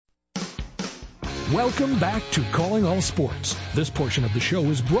Welcome back to Calling All Sports. This portion of the show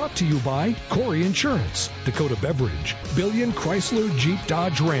is brought to you by Corey Insurance, Dakota Beverage, Billion Chrysler Jeep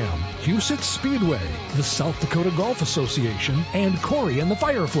Dodge Ram, Huset's Speedway, the South Dakota Golf Association, and Corey and the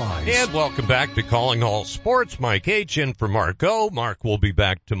Fireflies. And welcome back to Calling All Sports. Mike H. in for Mark O. Mark will be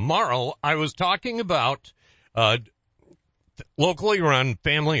back tomorrow. I was talking about locally run,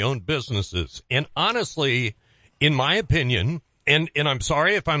 family-owned businesses. And honestly, in my opinion, and I'm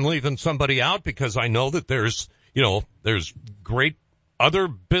sorry if I'm leaving somebody out because I know that there's great other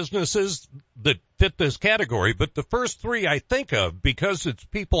businesses that fit this category, but the first three I think of, because it's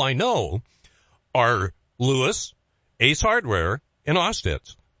people I know, are Lewis, Ace Hardware, and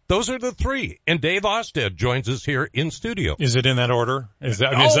Austad's. Those are the three. And Dave Austad joins us here in studio. Is it in that order?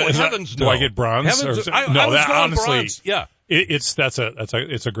 Heavens, no. Do I get bronze? Honestly, bronze. Yeah. It's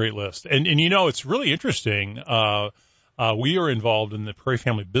a great list. And it's really interesting. We are involved in the Prairie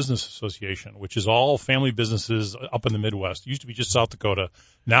Family Business Association, which is all family businesses up in the Midwest. It used to be just South Dakota.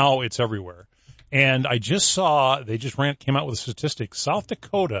 Now it's everywhere. And I just saw, they just came out with a statistic. South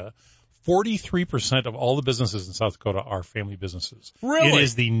Dakota, 43% of all the businesses in South Dakota are family businesses. Really? It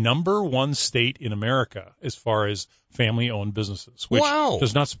is the number one state in America as far as family-owned businesses, which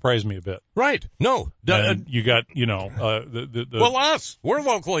does not surprise me a bit. Right. No. And you got, well, us. We're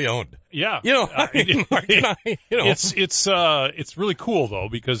locally owned. Yeah. It's really cool, though,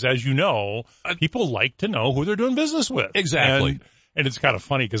 because as you know, people like to know who they're doing business with. Exactly. And it's kind of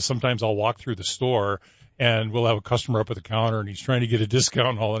funny because sometimes I'll walk through the store and we'll have a customer up at the counter, and he's trying to get a discount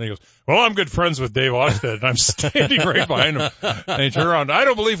and all, and he goes, well, I'm good friends with Dave Austad, and I'm standing right behind him. And he turns around, I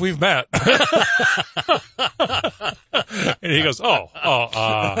don't believe we've met. And he goes,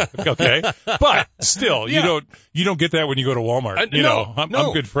 okay. But still, you don't get that when you go to Walmart.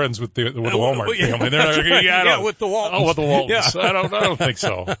 I'm good friends with the Walmart family. They're not, with the Waltons. Oh, with the Waltons. Yeah. I don't think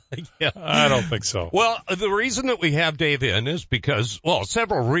so. Yeah. I don't think so. Well, the reason that we have Dave in is because,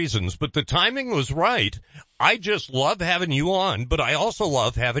 several reasons, but the timing was right. I just love having you on, but I also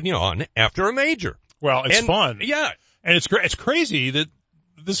love having you on after a major. Well, it's fun. Yeah. And it's crazy that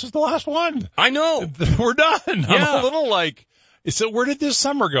this is the last one. I know. We're done. Yeah. I'm a little like, so where did this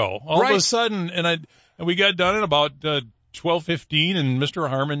summer go? All of a sudden, and we got done at about 12:15, and Mr.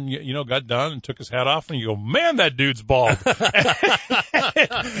 Harmon, got done and took his hat off, and you go, man, that dude's bald.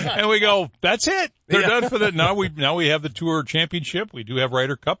 And we go, that's it. They're done for that. Now we have the Tour Championship. We do have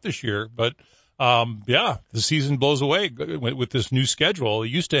Ryder Cup this year, but the season blows away with this new schedule. It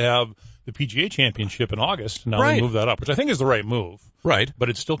used to have the PGA Championship in August. Now they moved that up, which I think is the right move. Right. But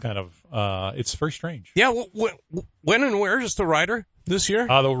it's still kind of, it's very strange. Yeah. When and where is the Ryder this year?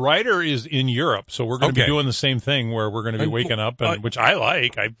 The Ryder is in Europe, so we're going to be doing the same thing where we're going to be waking up, which I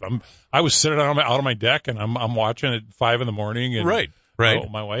like. I was sitting out on my deck and I'm watching at 5 a.m. and Right. So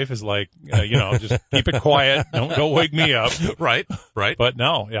my wife is like, just keep it quiet. Don't wake me up. Right. But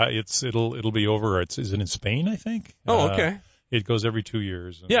no, it'll be over. Is it in Spain, I think? Oh, okay. It goes every 2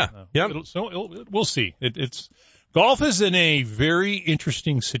 years. And, we'll see. Golf is in a very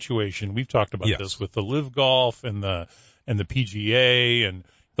interesting situation. We've talked about this with the Live Golf and the PGA, and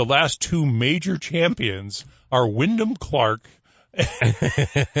the last two major champions are Wyndham Clark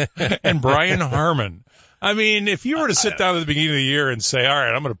and Brian Harmon. I mean, if you were to sit down at the beginning of the year and say, all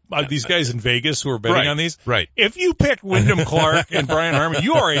right, I'm going to, these guys in Vegas who are betting on these. Right. If you picked Wyndham Clark and Brian Harmon,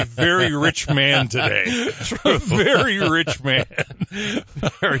 you are a very rich man today. A very rich man.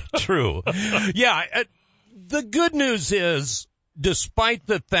 Very true. Yeah. The good news is, despite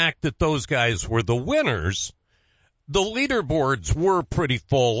the fact that those guys were the winners, the leaderboards were pretty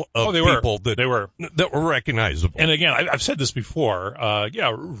full of people that were recognizable. And again, I've said this before.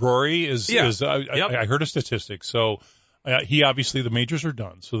 Rory is I heard a statistic. So he obviously, the majors are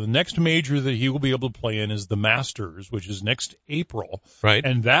done. So the next major that he will be able to play in is the Masters, which is next April. Right.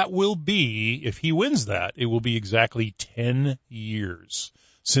 And that will be, if he wins that, it will be exactly 10 years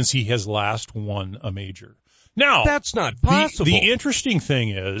since he has last won a major. Now, that's not possible. The interesting thing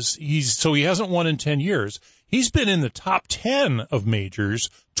is he hasn't won in 10 years. He's been in the top 10 of majors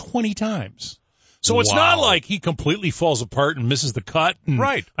 20 times. So it's not like he completely falls apart and misses the cut.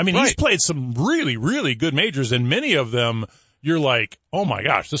 Right. I mean, he's played some really, really good majors, and many of them you're like, oh my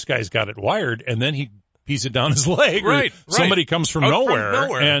gosh, this guy's got it wired, and then he pees it down his leg. Right. Somebody comes from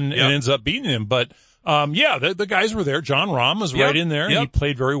nowhere and ends up beating him. But the guys were there. John Rahm was right in there, and he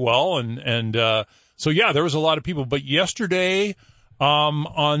played very well. And there was a lot of people. But yesterday,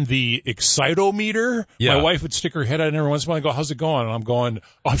 On the excitometer, my wife would stick her head out every once in a while and go, how's it going? And I'm going,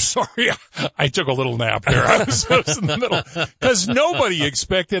 I'm sorry, I took a little nap there. I was in the middle. Because nobody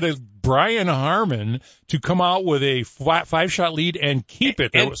expected a Brian Harman to come out with a flat 5-shot lead and keep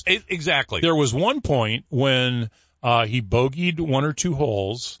it. Exactly. There was one point when he bogeyed 1 or 2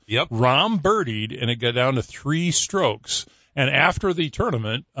 holes. Yep. Rahm birdied, and it got down to 3 strokes. And after the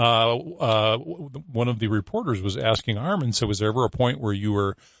tournament, one of the reporters was asking Harman, so was there ever a point where you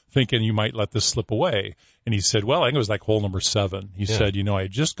were thinking you might let this slip away? And he said, well, I think it was like hole number 7. He said, I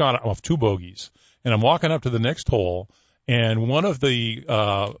had just got off 2 bogeys, and I'm walking up to the next hole, and one of the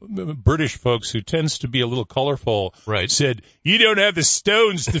British folks who tends to be a little colorful said, you don't have the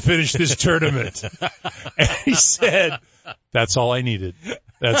stones to finish this tournament. And he said, that's all I needed.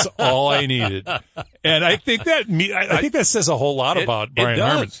 That's all I needed. And I think that says a whole lot about Brian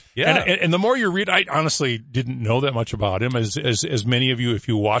Harman. Yeah. And the more you read, I honestly didn't know that much about him. As many of you, if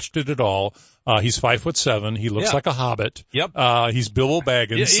you watched it at all, he's 5'7". He looks like a hobbit. Yep. He's Bilbo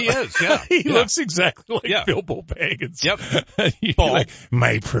Baggins. Yeah, he is. Yeah. He looks exactly like Bilbo Baggins. Yep. You're like,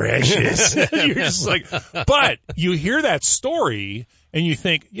 my precious. You're just like, but you hear that story and you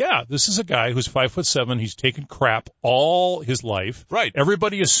think, yeah, this is a guy who's 5'7". He's taken crap all his life. Right.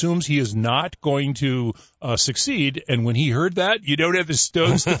 Everybody assumes he is not going to succeed. And when he heard that, you don't have the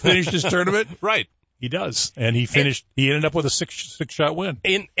stones to finish this tournament. Right. He does. And he finished, he ended up with a six-shot win.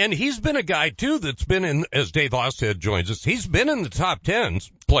 And he's been a guy too that's been in, as Dave Austad joins us, he's been in the top 10s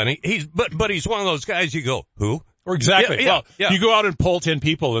plenty. But he's one of those guys you go, who? Or exactly. Yeah. You go out and poll 10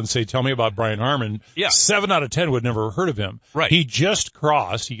 people and say, tell me about Brian Harman. 7 out of 10 would never have heard of him. Right. He just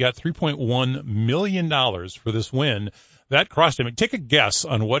crossed. He got $3.1 million for this win. That crossed him. Take a guess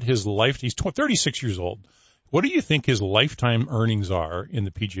on what his he's 36 years old. What do you think his lifetime earnings are in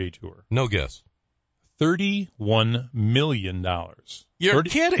the PGA Tour? No guess. $31 million. You're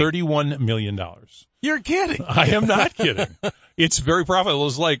kidding. $31 million. You're kidding. I am not kidding. It's very profitable.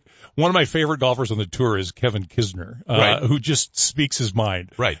 It's like one of my favorite golfers on the tour is Kevin Kisner, who just speaks his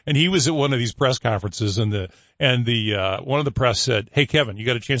mind. Right. And he was at one of these press conferences and one of the press said, hey, Kevin, you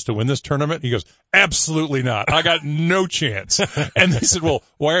got a chance to win this tournament? He goes, absolutely not. I got no chance. And they said, well,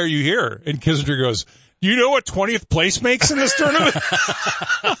 why are you here? And Kisner goes, do you know what 20th place makes in this tournament?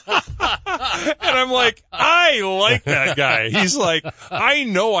 And I'm like, I like that guy. He's like, I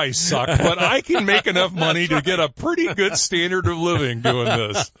know I suck, but I can make enough money to get a pretty good standard of living doing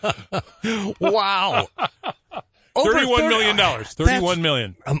this. Wow. $31 million. $31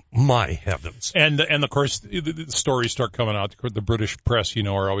 million. My heavens. And of course, the stories start coming out. The British press,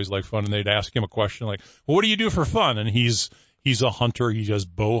 are always like fun, and they'd ask him a question like, well, what do you do for fun? And he's a hunter. He does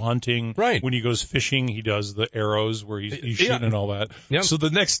bow hunting. Right. When he goes fishing, he does the arrows where he's shooting and all that. Yep. So the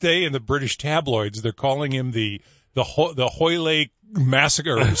next day in the British tabloids, they're calling him the Hoyle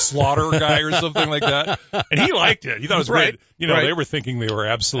massacre or slaughter guy or something like that. And he liked it. He thought it was great. They were thinking they were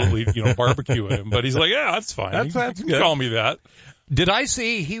absolutely, barbecuing him. But he's like, yeah, that's fine. That's you good. can call me that. Did I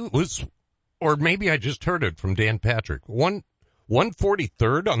see he was, or maybe I just heard it from Dan Patrick,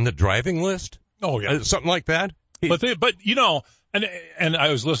 143rd on the driving list? Oh, yeah. Something like that? But and I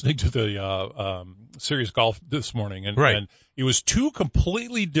was listening to the Serious Golf this morning, and it was 2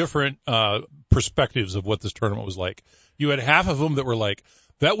 completely different perspectives of what this tournament was like. You had half of them that were like,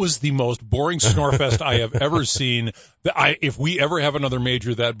 that was the most boring snorefest I have ever seen. If we ever have another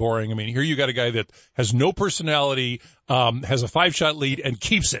major that boring, I mean, here you got a guy that has no personality, has a 5-shot lead, and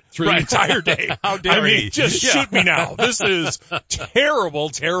keeps it through the entire day. How dare he? Just shoot me now. This is terrible,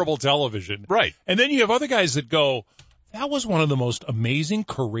 terrible television. Right. And then you have other guys that go, that was one of the most amazing,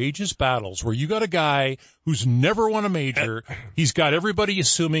 courageous battles where you got a guy who's never won a major. He's got everybody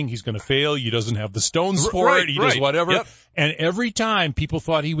assuming he's going to fail. He doesn't have the stones for it. He does whatever. Yep. And every time people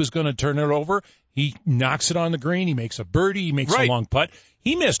thought he was going to turn it over, he knocks it on the green. He makes a birdie. He makes a long putt.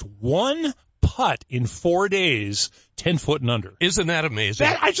 He missed one putt in 4 days, 10 foot and under. Isn't that amazing?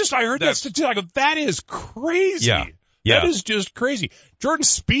 I heard that statistic. I go, that is crazy. Yeah. That is just crazy. Jordan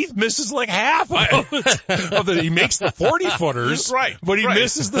Spieth misses like half of he makes the 40-footers, but he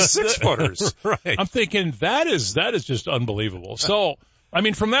misses the 6-footers. Right. I'm thinking that is just unbelievable. So, I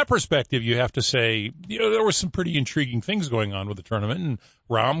mean, from that perspective, you have to say, there were some pretty intriguing things going on with the tournament, and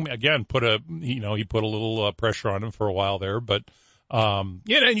Rahm again put a little pressure on him for a while there, but I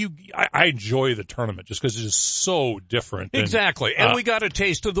enjoy the tournament just because it is so different. Exactly. And we got a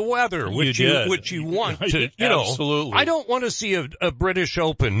taste of the weather, which you want to, Absolutely. I don't want to see a British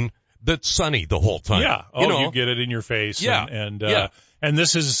Open that's sunny the whole time. Yeah. You get it in your face. Yeah. And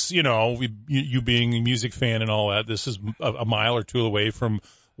this is, you being a music fan and all that, this is a mile or two away from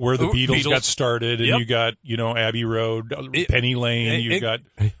where the Beatles got started, and you got, Abbey Road, Penny Lane, you got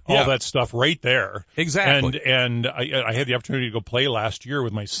all that stuff right there. Exactly. And I had the opportunity to go play last year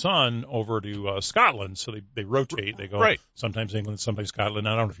with my son over to Scotland, so they rotate. They go sometimes England, sometimes Scotland.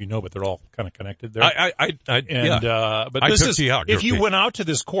 I don't know if you know, but they're all kind of connected there. But this is, if you went out to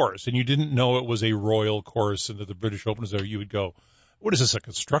this course and you didn't know it was a royal course and that the British Open is there, you would go, what is this, a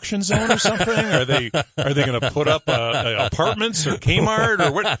construction zone or something? Are they going to put up apartments or Kmart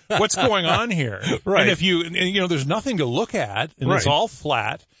or what's going on here? Right. And there's nothing to look at, and it's all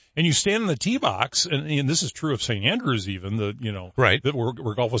flat, and you stand in the tee box, and this is true of St. Andrews even, that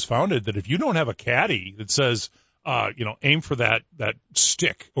where golf was founded, that if you don't have a caddy that says, aim for that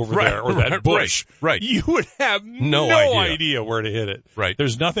stick over there or that bush, you would have no idea where to hit it. Right.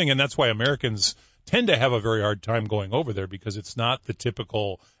 There's nothing, and that's why Americans tend to have a very hard time going over there, because it's not the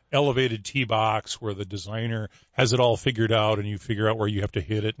typical elevated tee box where the designer has it all figured out and you figure out where you have to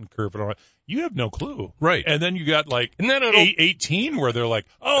hit it and curve it on. You have no clue. Right. And then you got like 18 where they're like,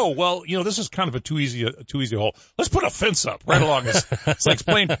 oh, well, this is kind of a too easy hole. Let's put a fence up right along this. It's like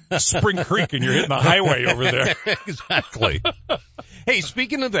playing Spring Creek and you're hitting the highway over there. Exactly. Hey,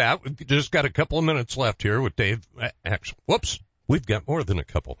 speaking of that, we've just got a couple of minutes left here with Dave. Actually, whoops. We've got more than a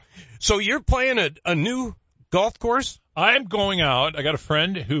couple. So you're playing a new golf course? I'm going out. I got a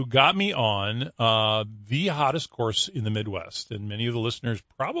friend who got me on the hottest course in the Midwest, and many of the listeners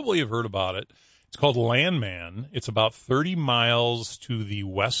probably have heard about it. It's called Landman. It's about 30 miles to the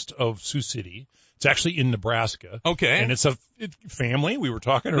west of Sioux City. It's actually in Nebraska. Okay. And it's a family. We were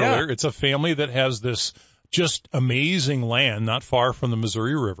talking earlier. It's a family that has this just amazing land not far from the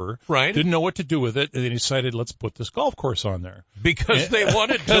Missouri River. Right. Didn't know what to do with it, and they decided, let's put this golf course on there. Because they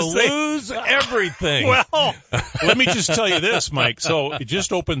wanted to lose everything. Well, let me just tell you this, Mike. So it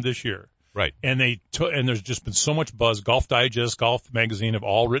just opened this year. Right. And and there's just been so much buzz. Golf Digest, Golf Magazine have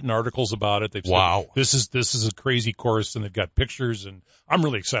all written articles about it. They've said, this is a crazy course, and they've got pictures, and I'm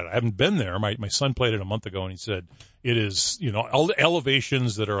really excited. I haven't been there. My son played it a month ago, and he said it is, all the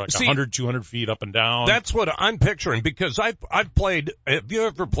elevations that are like 100, 200 feet up and down. That's what I'm picturing, because I've played, have you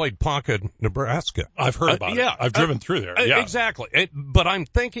ever played Ponca, Nebraska? I've heard about it. I've driven through there. Exactly. But I'm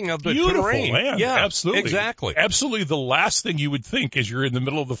thinking of the beautiful terrain. Land. Yeah, absolutely. Exactly. Absolutely. The last thing you would think is you're in the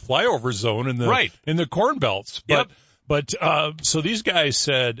middle of the flyover zone in the corn belts. But so these guys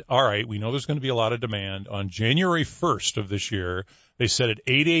said, all right, we know there's going to be a lot of demand. On January 1st of this year, they said at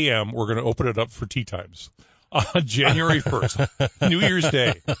 8 a.m. we're going to open it up for tee times. On January 1st, New Year's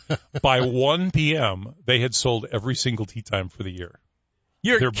Day, by 1 p.m., they had sold every single tee time for the year.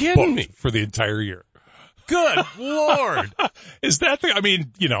 They're kidding me. For the entire year. Good Lord. Is that the,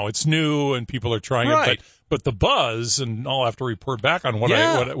 it's new and people are trying it, but the buzz, and I'll have to report back on what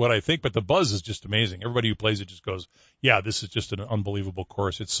I think, but the buzz is just amazing. Everybody who plays it just goes, yeah, this is just an unbelievable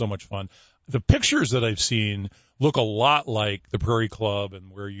course. It's so much fun. The pictures that I've seen look a lot like the Prairie Club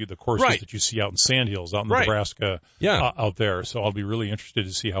and the courses that you see out in Sandhills, out in Nebraska, out there. So I'll be really interested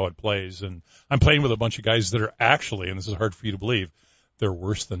to see how it plays. And I'm playing with a bunch of guys that are actually, and this is hard for you to believe, they're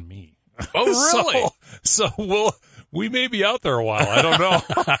worse than me. Oh, really? So we may be out there a while. I don't know.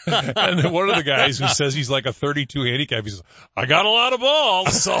 And then one of the guys who says he's like a 32 handicap, he says, I got a lot of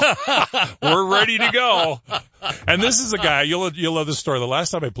balls, so we're ready to go. And this is a guy, you'll love this story. The last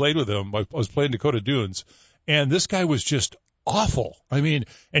time I played with him, I was playing Dakota Dunes, and this guy was just awful.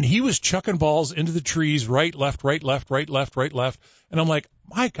 And he was chucking balls into the trees, right, left. And I'm like,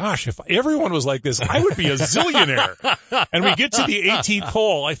 my gosh, if everyone was like this, I would be a zillionaire. And we get to the 18th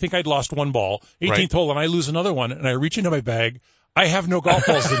hole. I think I'd lost one ball. 18th hole, and I lose another one. And I reach into my bag. I have no golf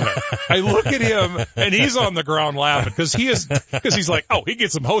balls in there. I look at him, and he's on the ground laughing because he's like, oh, he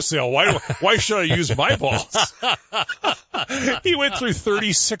gets them wholesale. Why should I use my balls? He went through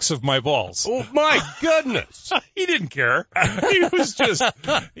 36 of my balls. Oh my goodness! He didn't care. He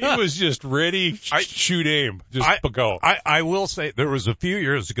was just ready, shoot, aim, go. I will say there was a few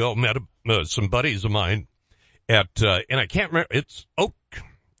years ago, met some buddies of mine at, and I can't remember. It's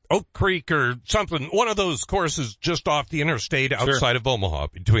Oak Creek or something, one of those courses just off the interstate outside of Omaha,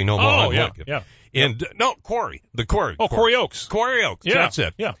 between Omaha and Lincoln. Yeah. And no, Quarry. Oh, Quarry Oaks. Quarry Oaks. Yeah. That's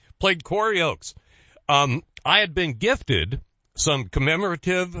it. Yeah. Played Quarry Oaks. I had been gifted some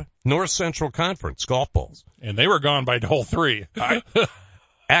commemorative North Central Conference golf balls. And they were gone by hole 3.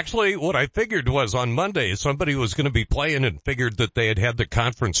 Actually, what I figured was on Monday, somebody was going to be playing and figured that they had the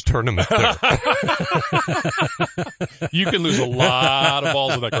conference tournament there. You can lose a lot of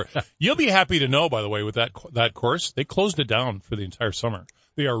balls with that course. You'll be happy to know, by the way, with that course, they closed it down for the entire summer.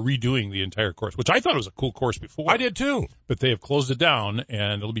 They are redoing the entire course, which I thought was a cool course before. I did too. But they have closed it down,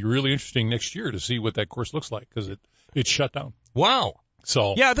 and it'll be really interesting next year to see what that course looks like because it's shut down. Wow.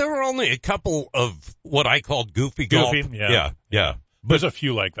 So Yeah, there were only a couple of what I called goofy golf. Yeah. There's a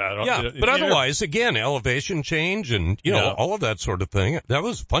few like that. Yeah, but otherwise, again, elevation change and, all of that sort of thing. That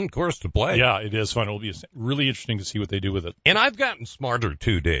was a fun course to play. Yeah, it is fun. It'll be really interesting to see what they do with it. And I've gotten smarter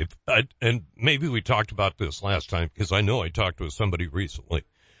too, Dave. And maybe we talked about this last time because I know I talked with somebody recently.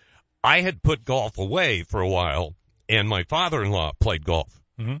 I had put golf away for a while, and my father-in-law played golf.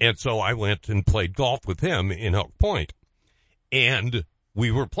 Mm-hmm. And so I went and played golf with him in Elk Point. And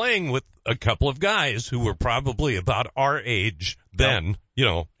we were playing with a couple of guys who were probably about our age then,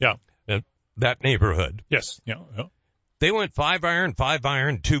 that neighborhood. Yes. Yeah. They went 5-iron,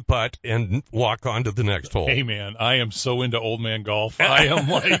 2-putt, and walk on to the next hole. Hey, man, I am so into old man golf. I am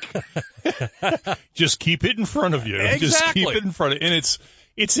like, just keep it in front of you. Exactly. Just keep it in front of you. And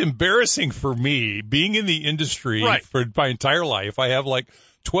it's embarrassing for me being in the industry for my entire life. I have like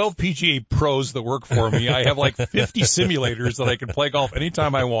 12 PGA pros that work for me. I have like 50 simulators that I can play golf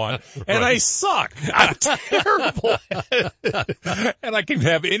anytime I want. And I suck. I'm terrible. And I can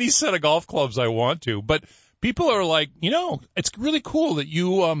have any set of golf clubs I want to. But people are like, it's really cool that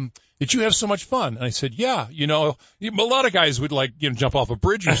you have so much fun. And I said, yeah, a lot of guys would like, jump off a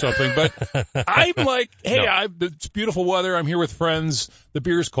bridge or something. But I'm like, hey, it's beautiful weather. I'm here with friends. The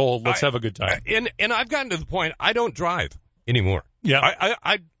beer's cold. Let's have a good time. And I've gotten to the point I don't drive anymore. Yeah.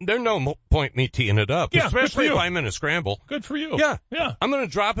 There's no point me teeing it up, especially if I'm in a scramble. Good for you. Yeah. I'm going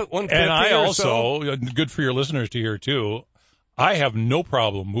to drop it 150 And I or also, so. Good for your listeners to hear too, I have no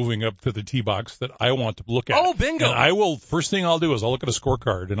problem moving up to the tee box that I want to look at. Oh, bingo. And first thing I'll do is I'll look at a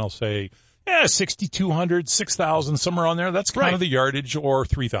scorecard and I'll say, 6,200, 6,000, somewhere on there. That's kind of the yardage, or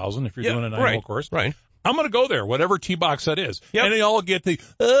 3,000 if you're doing an 9-hole course. Right. I'm going to go there, whatever tee box that is. Yep. And they all get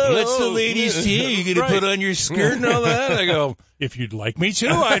what's the ladies' tee? You going to put on your skirt and all that? I go, if you'd like me to,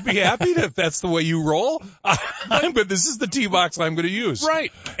 I'd be happy to, if that's the way you roll. But this is the tee box I'm going to use.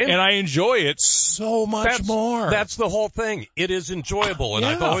 Right. And I enjoy it so much more. That's the whole thing. It is enjoyable. And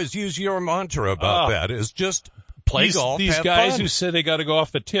I've always used your mantra about that is just play golf. These have guys fun. who say they got to go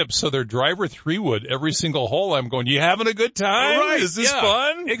off the tip, so their driver 3-wood every single hole. I'm going, you having a good time? Right. Is this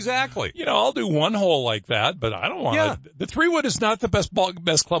fun? Exactly. I'll do one hole like that, but I don't want to. The 3-wood is not the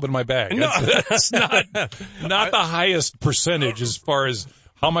best club in my bag. No. It's not the highest percentage as far as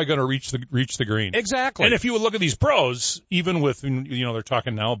how am I going to reach the green. Exactly. And if you would look at these pros, even with, they're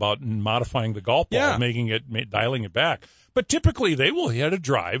talking now about modifying the golf ball, dialing it back. But typically they will hit a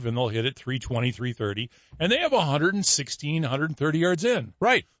drive and they'll hit it 320, 330, and they have 116, 130 yards in.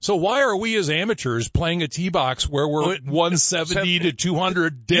 Right. So why are we as amateurs playing a tee box where we're 170 to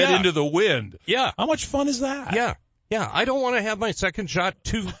 200 dead into the wind? Yeah. How much fun is that? Yeah. Yeah. I don't want to have my second shot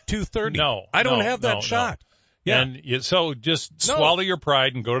 230. No. I don't have that shot. No. Yeah. And so just swallow your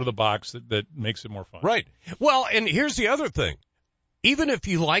pride and go to the box that makes it more fun. Right. Well, and here's the other thing. Even if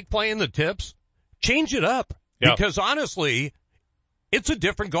you like playing the tips, change it up. Yeah. Because honestly, it's a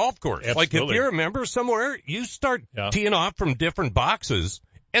different golf course. Absolutely. Like if you're a member somewhere, you start teeing off from different boxes.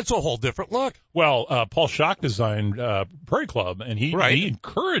 It's a whole different look. Well, Paul Schock designed Prairie Club, and he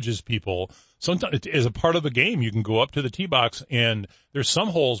encourages people. Sometimes, as a part of the game, you can go up to the tee box, and there's some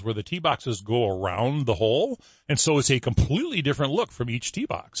holes where the tee boxes go around the hole, and so it's a completely different look from each tee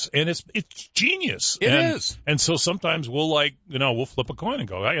box, and it's genius. It is. And so sometimes we'll flip a coin and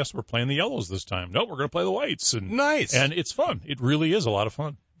go, I guess we're playing the yellows this time. No, we're going to play the whites. And nice. And it's fun. It really is a lot of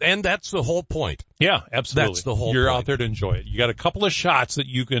fun. And that's the whole point. Yeah, absolutely. That's the whole You're point. out there to enjoy it. You got a couple of shots that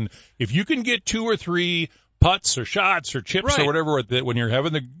you can, if you can get 2 or 3 putts or shots or chips or whatever when you're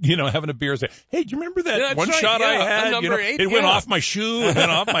having a beer, say, hey, do you remember that one shot I had? Number 8, it went off my shoe and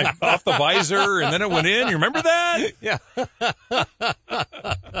then off the visor and then it went in. You remember that? Yeah.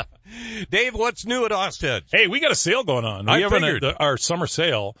 Dave, what's new at Austad? Hey, we got a sale going on. We have our summer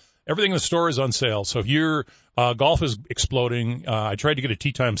sale. Everything in the store is on sale. So if your golf is exploding, I tried to get a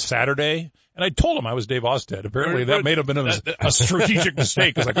tee time Saturday, and I told him I was Dave Austad. Apparently that may have been a strategic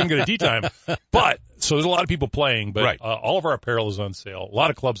mistake because I couldn't get a tee time. So there's a lot of people playing, but all of our apparel is on sale. A lot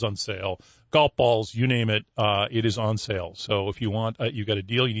of clubs on sale. Golf balls, you name it, it is on sale. So if you want, you got a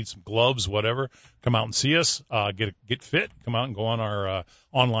deal, you need some gloves, whatever, come out and see us, get fit, come out and go on our,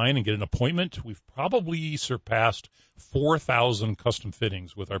 online and get an appointment. We've probably surpassed 4,000 custom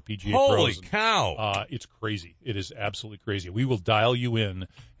fittings with our PGA pros. Holy cow. It's crazy. It is absolutely crazy. We will dial you in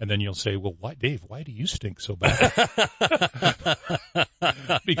and then you'll say, well, Dave, why do you stink so bad?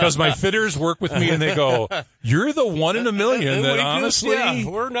 Because my fitters work with me and they go, you're the one in a million that honestly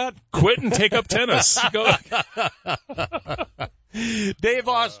we're not quit and take up tennis. Dave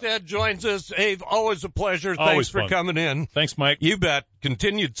Austad joins us. Dave, always a pleasure. Always Thanks for coming in. Thanks, Mike. You bet.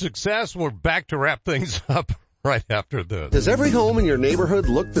 Continued success. We're back to wrap things up right after this. Does every home in your neighborhood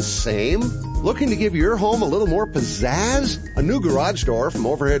look the same? Looking to give your home a little more pizzazz? A new garage door from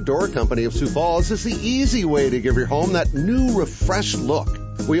Overhead Door Company of Sioux Falls is the easy way to give your home that new, refreshed look.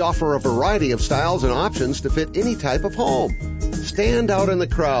 We offer a variety of styles and options to fit any type of home. Stand out in the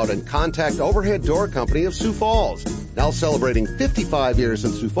crowd and contact Overhead Door Company of Sioux Falls. Now celebrating 55 years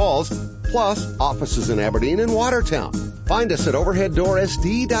in Sioux Falls, plus offices in Aberdeen and Watertown. Find us at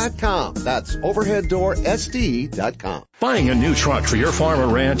overheaddoorsd.com. That's overheaddoorsd.com. Buying a new truck for your farm or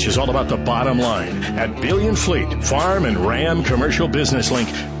ranch is all about the bottom line. At Billion Fleet, Farm and Ram Commercial Business Link,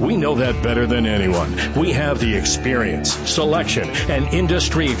 we know that better than anyone. We have the experience, selection, and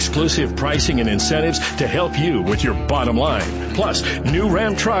industry-exclusive pricing and incentives to help you with your bottom line. Plus, new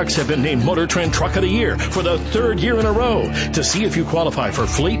Ram trucks have been named Motor Trend Truck of the Year for the third year in a row. To see if you qualify for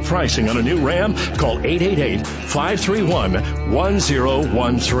fleet pricing on a new Ram, call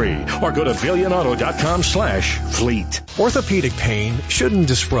 888-531-1013 or go to billionauto.com/fleet. Orthopedic pain shouldn't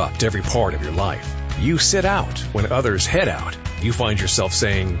disrupt every part of your life. You sit out when others head out. You find yourself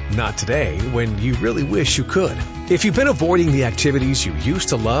saying, not today, when you really wish you could. If you've been avoiding the activities you used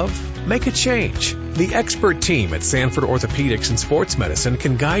to love, make a change. The expert team at Sanford Orthopedics and Sports Medicine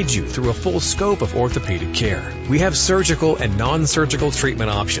can guide you through a full scope of orthopedic care. We have surgical and non-surgical treatment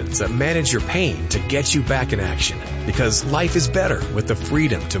options that manage your pain to get you back in action. Because life is better with the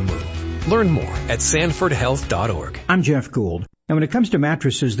freedom to move. Learn more at sanfordhealth.org. I'm Jeff Gould, and when it comes to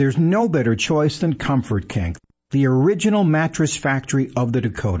mattresses, there's no better choice than Comfort King, the original mattress factory of the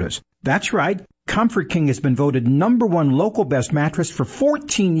Dakotas. That's right, Comfort King has been voted #1 local best mattress for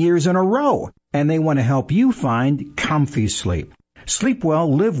 14 years in a row, and they want to help you find comfy sleep. Sleep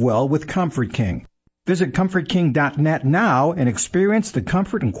well, live well with Comfort King. Visit ComfortKing.net now and experience the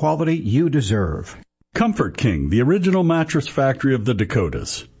comfort and quality you deserve. Comfort King, the original mattress factory of the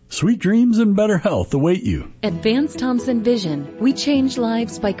Dakotas. Sweet dreams and better health await you. At Vance Thompson Vision, we change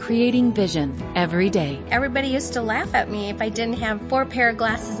lives by creating vision every day. Everybody used to laugh at me if I didn't have 4 pair of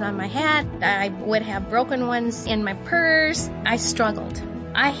glasses on my head. I would have broken ones in my purse. I struggled.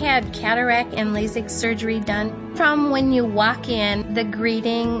 I had cataract and LASIK surgery done. From when you walk in, the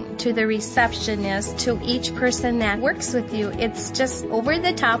greeting to the receptionist to each person that works with you, it's just over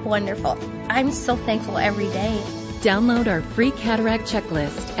the top wonderful. I'm so thankful every day. Download our free cataract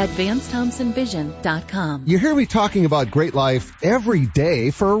checklist at VanceThompsonVision.com. You hear me talking about Great Life every day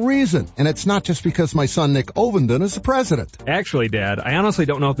for a reason, and it's not just because my son Nick Ovenden is the president. Actually, Dad, I honestly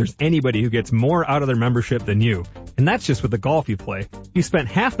don't know if there's anybody who gets more out of their membership than you, and that's just with the golf you play. You spent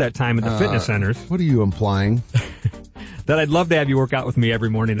half that time at the fitness centers. What are you implying? That I'd love to have you work out with me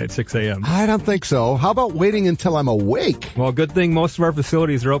every morning at 6 a.m. I don't think so. How about waiting until I'm awake? Well, good thing most of our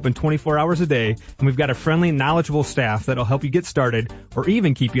facilities are open 24 hours a day, and we've got a friendly, knowledgeable staff that'll help you get started or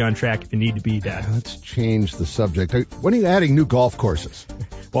even keep you on track if you need to be, Dad. Let's change the subject. When are you adding new golf courses?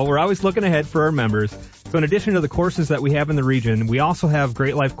 Well, we're always looking ahead for our members. So in addition to the courses that we have in the region, we also have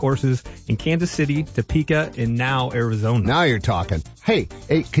Great Life courses in Kansas City, Topeka, and now Arizona. Now you're talking. Hey,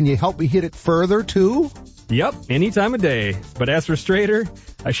 can you help me hit it further, too? Yep, any time of day. But as for straighter,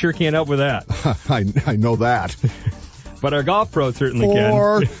 I sure can't help with that. I know that. But our golf pros certainly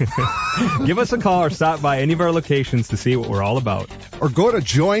can. Give us a call or stop by any of our locations to see what we're all about. Or go to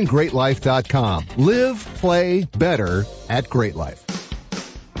joingreatlife.com. Live, play better at Great Life.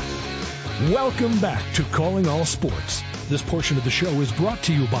 Welcome back to Calling All Sports. This portion of the show is brought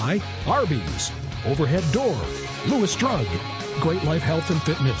to you by Arby's, Overhead Door, Lewis Drug, Great Life Health and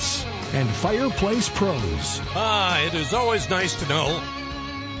Fitness, and Fireplace Pros. It is always nice to know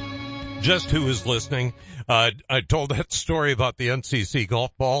just who is listening. I told that story about the NCC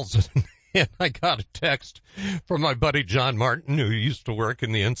golf balls, and I got a text from my buddy John Martin, who used to work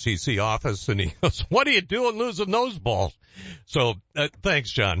in the NCC office, and he goes, "What are you doing losing those balls?" So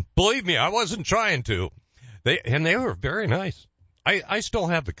thanks, John. Believe me, I wasn't trying to. They were very nice. I still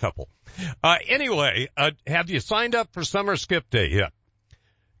have the couple. Anyway, have you signed up for Summer Skip Day yet?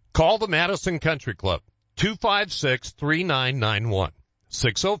 Call the Madison Country Club, 256-3991,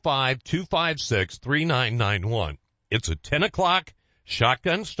 605-256-3991. It's a 10 o'clock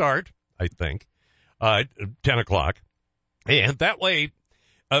shotgun start, I think, 10 o'clock. And that way,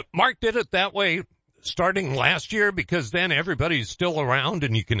 Mark did it that way starting last year because then everybody's still around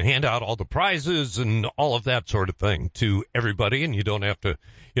and you can hand out all the prizes and all of that sort of thing to everybody, and you don't have to,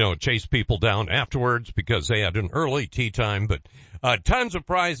 chase people down afterwards because they had an early tea time. But tons of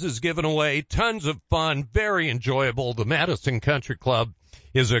prizes given away, tons of fun, very enjoyable. The Madison Country Club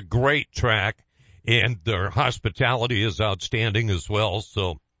is a great track, and their hospitality is outstanding as well.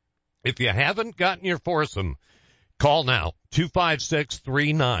 So if you haven't gotten your foursome, call now,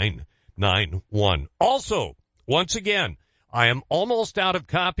 256-3991. Also, Once again, I am almost out of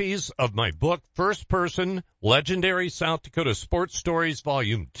copies of my book, First Person, Legendary South Dakota Sports Stories,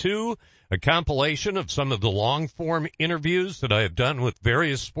 Volume 2, a compilation of some of the long-form interviews that I have done with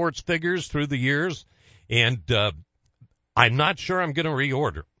various sports figures through the years, and I'm not sure I'm going to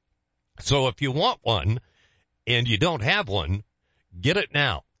reorder. So if you want one and you don't have one, get it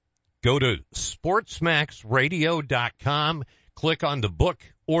now. Go to sportsmaxradio.com, click on the book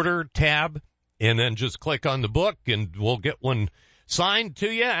order tab, and then just click on the book, and we'll get one signed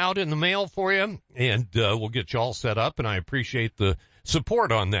to you out in the mail for you, and we'll get you all set up, and I appreciate the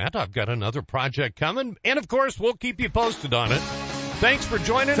support on that. I've got another project coming, and, of course, we'll keep you posted on it. Thanks for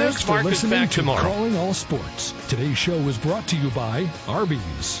joining us. Mark is back tomorrow. Calling All Sports. Today's show is brought to you by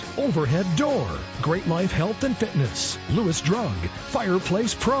Arby's, Overhead Door, Great Life Health and Fitness, Lewis Drug,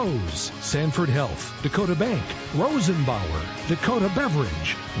 Fireplace Pros, Sanford Health, Dakota Bank, Rosenbauer, Dakota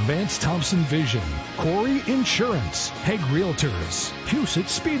Beverage, Vance Thompson Vision, Corey Insurance, Hague Realtors, Huset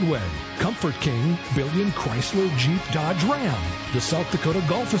Speedway, Comfort King, Billion Chrysler Jeep Dodge Ram, the South Dakota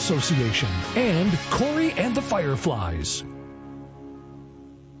Golf Association, and Corey and the Fireflies.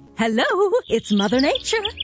 Hello, it's Mother Nature.